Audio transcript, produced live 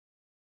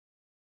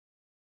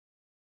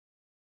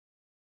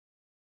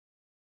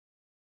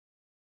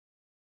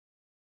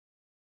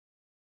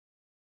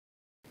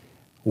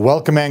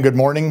Welcome and good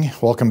morning.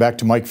 Welcome back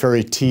to Mike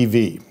Ferry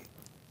TV.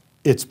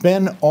 It's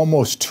been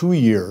almost 2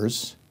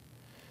 years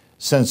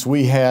since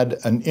we had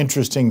an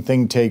interesting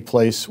thing take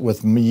place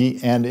with me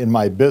and in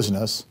my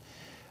business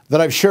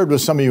that I've shared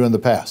with some of you in the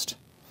past.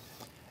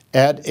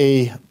 At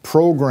a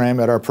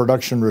program at our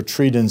production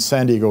retreat in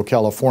San Diego,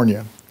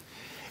 California,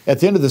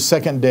 at the end of the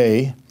second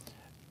day,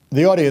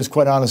 the audience,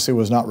 quite honestly,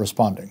 was not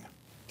responding.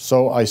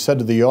 So I said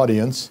to the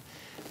audience,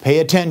 pay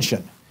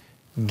attention.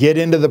 Get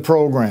into the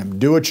program.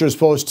 Do what you're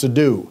supposed to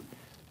do.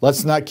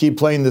 Let's not keep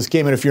playing this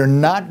game. And if you're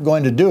not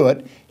going to do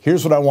it,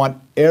 here's what I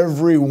want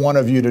every one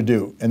of you to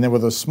do. And then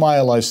with a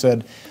smile, I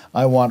said,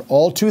 I want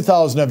all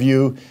 2,000 of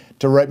you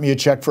to write me a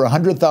check for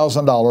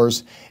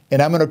 $100,000,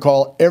 and I'm going to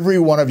call every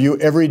one of you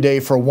every day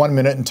for 1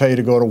 minute and tell you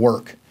to go to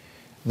work.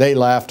 They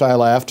laughed. I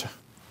laughed.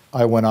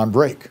 I went on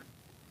break.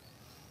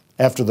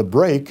 After the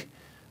break,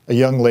 a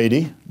young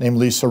lady named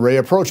Lisa Ray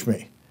approached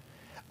me.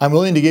 I'm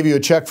willing to give you a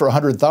check for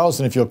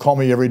 $100,000 if you'll call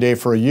me every day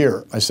for a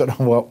year. I said,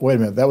 well, wait a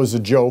minute, that was a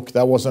joke.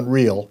 That wasn't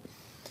real.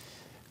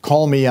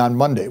 Call me on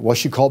Monday. Well,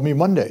 she called me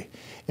Monday.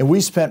 And we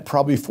spent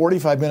probably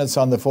 45 minutes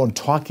on the phone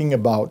talking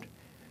about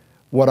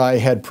what I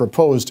had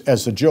proposed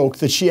as a joke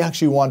that she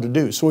actually wanted to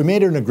do. So we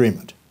made an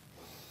agreement.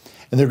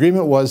 And the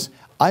agreement was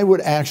I would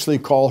actually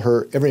call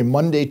her every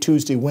Monday,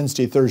 Tuesday,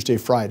 Wednesday, Thursday,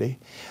 Friday.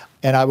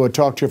 And I would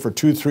talk to her for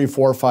 2, 3,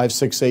 4, 5,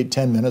 6, 8,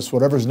 10 minutes,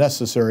 whatever's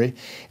necessary.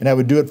 And I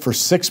would do it for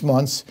 6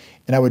 months,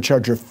 and I would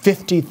charge her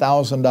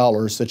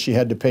 $50,000 that she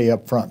had to pay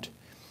up front.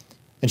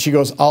 And she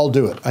goes, I'll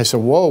do it. I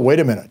said, whoa, wait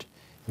a minute.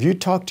 Have you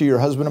talked to your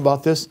husband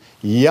about this?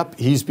 Yep,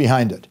 he's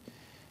behind it.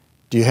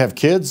 Do you have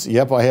kids?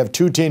 Yep, I have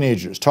 2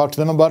 teenagers. Talk to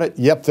them about it?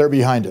 Yep, they're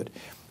behind it.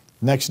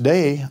 Next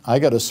day, I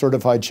got a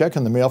certified check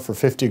in the mail for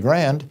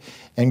 $50,000.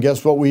 And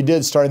guess what we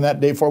did starting that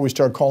day before we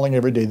started calling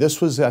every day?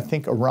 This was, I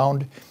think,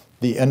 around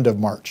the end of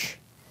March.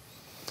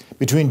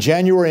 Between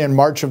January and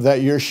March of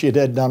that year, she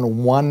had done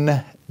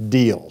 1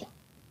 deal.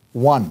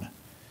 1.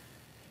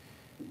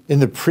 In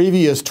the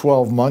previous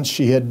 12 months,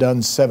 she had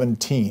done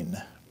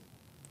 17.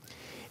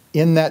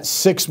 In that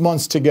 6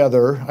 months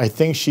together, I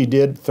think she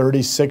did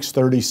 36,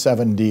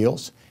 37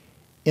 deals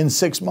in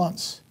 6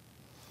 months.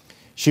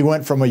 She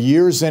went from a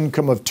year's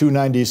income of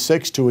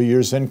 $296 to a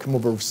year's income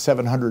of over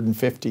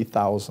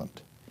 $750,000.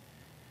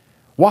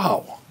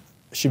 Wow,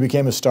 she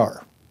became a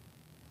star.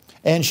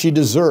 And she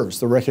deserves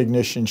the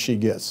recognition she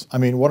gets. I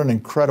mean, what an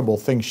incredible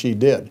thing she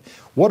did.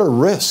 What a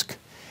risk.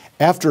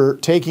 After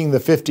taking the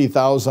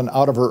 $50,000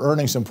 out of her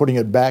earnings and putting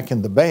it back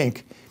in the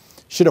bank,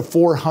 she had a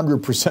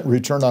 400%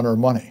 return on her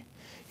money.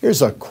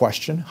 Here's a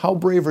question. How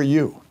brave are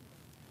you?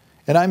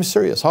 And I'm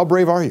serious. How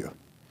brave are you?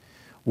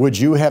 Would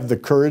you have the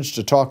courage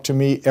to talk to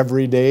me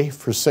every day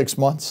for 6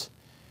 months?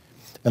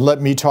 And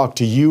let me talk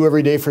to you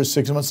every day for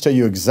 6 months, tell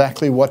you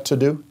exactly what to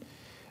do?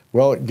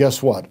 Well,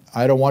 guess what?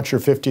 I don't want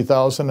your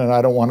 $50,000 and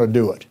I don't want to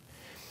do it.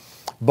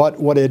 But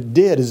what it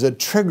did is it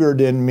triggered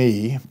in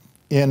me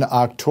in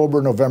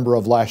October, November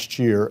of last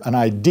year an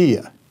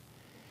idea.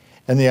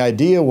 And the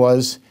idea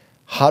was,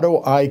 how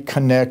do I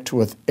connect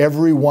with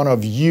every one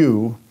of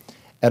you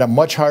at a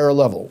much higher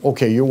level?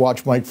 Okay, you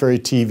watch Mike Ferry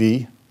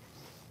TV,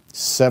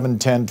 7,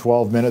 10,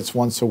 12 minutes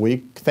once a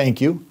week. Thank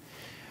you.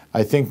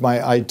 I think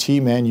my IT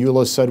man,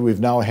 Eula, said we've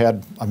now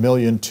had 1.2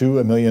 million,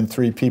 1.3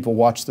 million people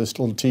watch this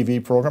little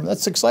TV program.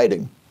 That's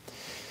exciting.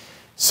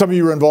 Some of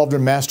you are involved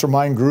in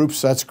mastermind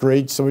groups. That's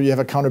great. Some of you have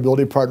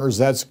accountability partners.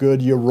 That's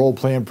good. You role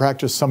play and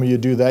practice. Some of you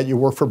do that. You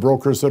work for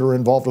brokers that are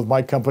involved with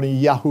my company,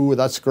 Yahoo.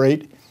 That's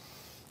great.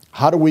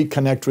 How do we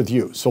connect with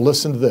you? So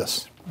listen to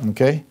this,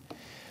 okay?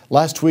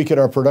 Last week at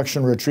our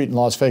production retreat in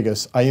Las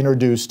Vegas, I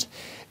introduced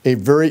a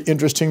very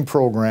interesting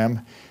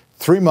program,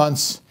 3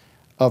 months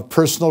of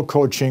personal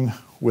coaching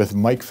with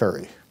Mike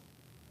Ferry.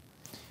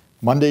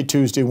 Monday,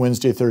 Tuesday,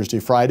 Wednesday, Thursday,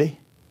 Friday,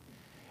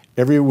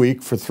 every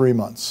week for 3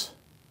 months.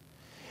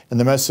 And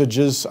the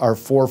messages are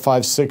 4,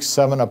 5, 6,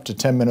 7, up to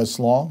 10 minutes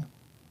long.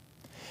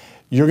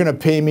 You're going to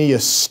pay me a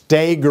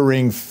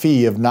staggering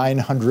fee of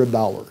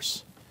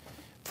 $900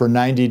 for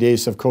 90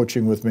 days of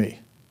coaching with me.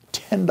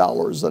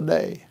 $10 a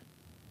day.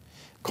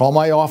 Call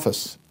my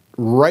office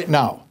right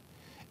now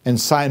and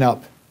sign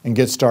up and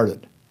get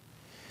started.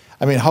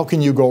 I mean, how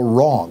can you go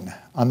wrong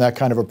on that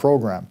kind of a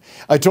program?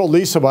 I told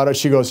Lisa about it.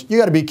 She goes, you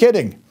got to be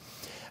kidding.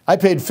 I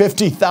paid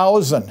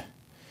 $50,000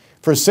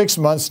 for 6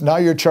 months. Now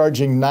you're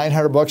charging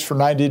 $900 for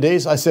 90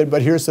 days. I said,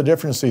 but here's the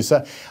difference,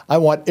 Lisa. I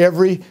want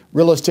every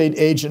real estate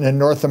agent in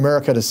North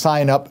America to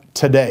sign up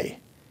today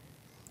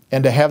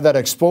and to have that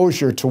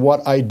exposure to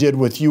what I did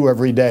with you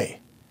every day.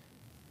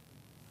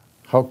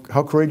 How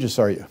courageous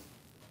are you?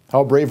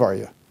 How brave are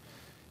you?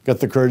 Got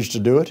the courage to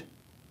do it?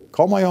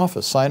 Call my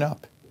office, sign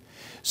up.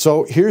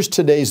 So here's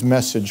today's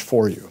message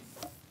for you.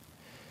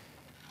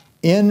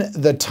 In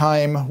the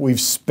time we've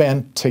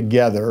spent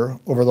together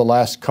over the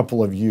last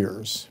couple of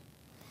years,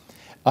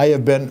 I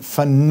have been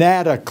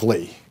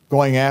fanatically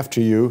going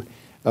after you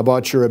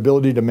about your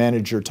ability to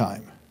manage your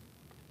time.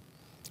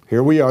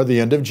 Here we are, the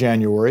end of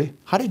January.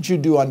 How did you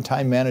do on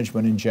time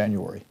management in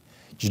January?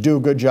 Did you do a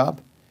good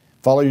job?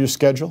 Follow your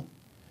schedule?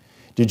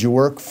 Did you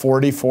work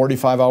 40,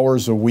 45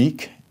 hours a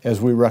week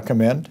as we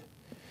recommend?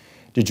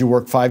 Did you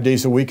work 5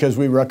 days a week as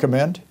we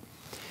recommend?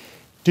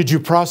 Did you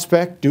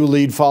prospect, do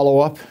lead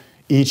follow-up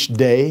each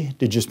day?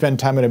 Did you spend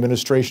time in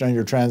administration on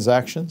your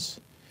transactions?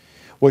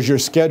 Was your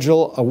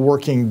schedule a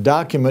working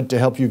document to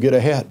help you get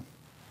ahead?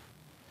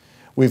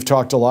 We've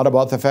talked a lot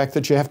about the fact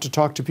that you have to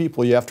talk to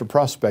people, you have to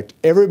prospect.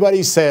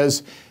 Everybody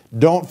says,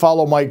 don't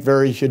follow Mike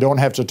Ferry, you don't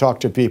have to talk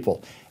to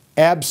people.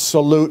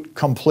 Absolute,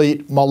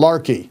 complete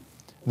malarkey.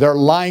 They're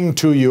lying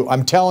to you.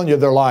 I'm telling you,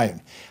 they're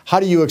lying. How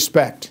do you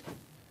expect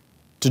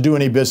to do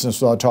any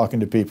business without talking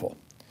to people?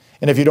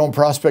 And if you don't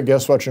prospect,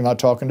 guess what? You're not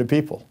talking to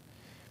people.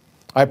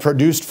 I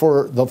produced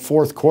for the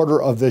fourth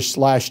quarter of this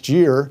last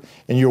year,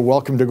 and you're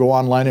welcome to go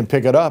online and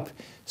pick it up,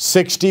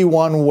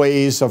 61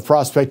 ways of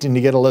prospecting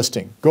to get a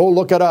listing. Go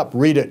look it up,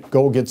 read it,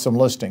 go get some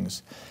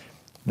listings.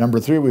 Number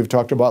 3, we've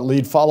talked about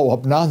lead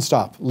follow-up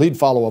nonstop. Lead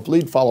follow-up,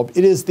 lead follow-up.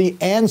 It is the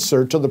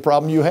answer to the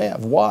problem you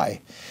have.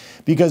 Why?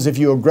 Because if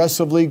you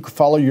aggressively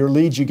follow your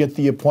leads, you get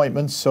the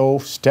appointments. So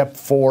step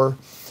 4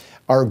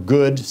 are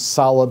good,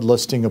 solid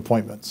listing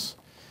appointments.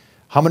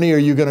 How many are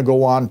you going to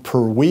go on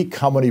per week?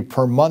 How many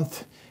per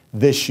month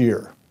this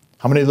year?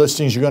 How many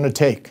listings you're going to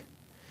take?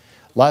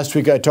 Last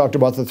week I talked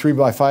about the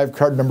 3x5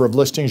 card, number of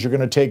listings you're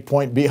going to take,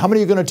 point B. How many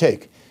are you going to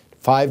take?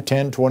 5,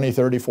 10, 20,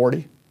 30,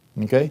 40?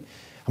 Okay?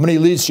 How many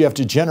leads do you have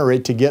to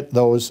generate to get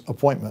those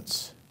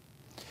appointments?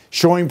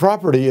 Showing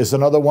property is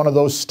another one of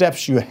those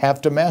steps you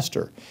have to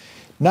master.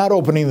 Not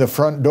opening the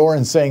front door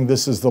and saying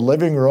this is the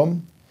living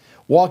room,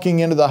 walking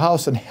into the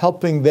house and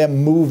helping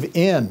them move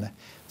in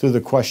through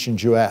the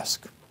questions you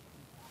ask.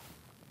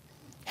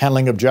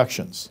 Handling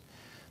objections.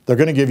 They're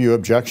going to give you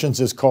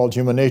objections. It's called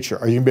human nature.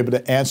 Are you going to be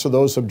able to answer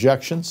those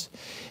objections?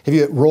 Have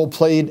you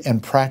role-played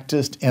and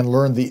practiced and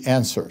learned the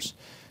answers?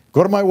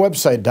 Go to my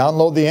website,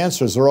 download the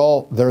answers.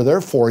 They're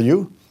there for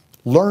you.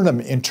 Learn them,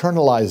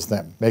 internalize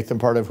them, make them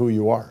part of who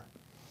you are.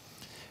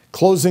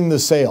 Closing the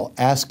sale,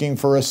 asking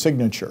for a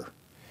signature.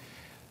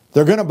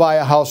 They're going to buy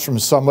a house from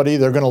somebody.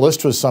 They're going to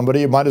list with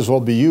somebody. It might as well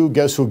be you.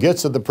 Guess who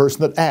gets it? The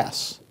person that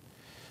asks.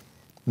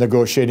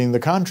 Negotiating the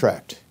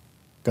contract.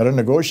 Got to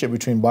negotiate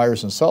between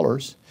buyers and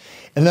sellers.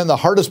 And then the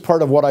hardest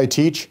part of what I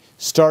teach,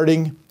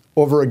 starting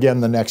over again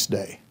the next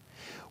day.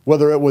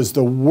 Whether it was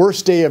the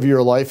worst day of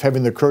your life,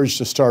 having the courage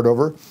to start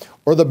over,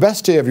 or the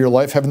best day of your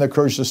life, having the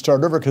courage to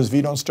start over, because if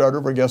you don't start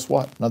over, guess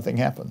what? Nothing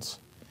happens.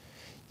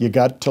 You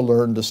got to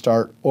learn to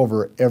start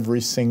over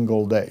every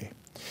single day.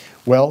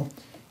 Well,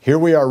 here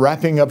we are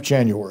wrapping up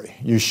January.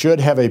 You should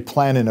have a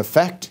plan in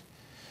effect.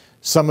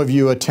 Some of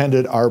you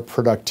attended our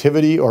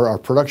productivity or our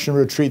production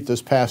retreat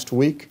this past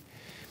week.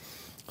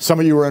 Some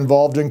of you are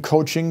involved in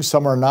coaching,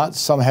 some are not.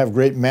 Some have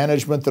great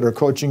management that are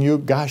coaching you.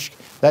 Gosh,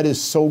 that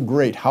is so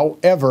great.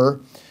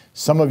 However,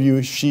 some of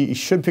you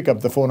should pick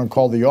up the phone and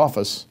call the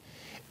office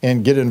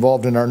and get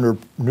involved in our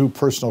new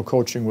personal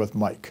coaching with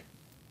Mike.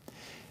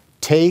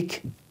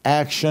 Take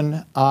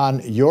action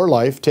on your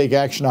life, take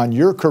action on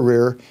your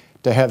career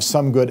to have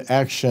some good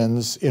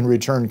actions in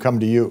return come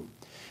to you.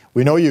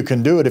 We know you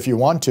can do it if you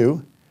want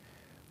to.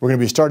 We're going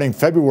to be starting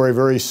February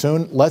very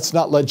soon. Let's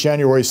not let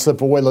January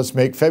slip away. Let's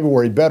make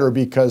February better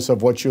because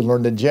of what you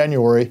learned in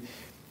January.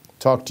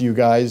 Talk to you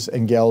guys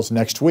and gals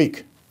next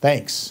week.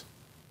 Thanks.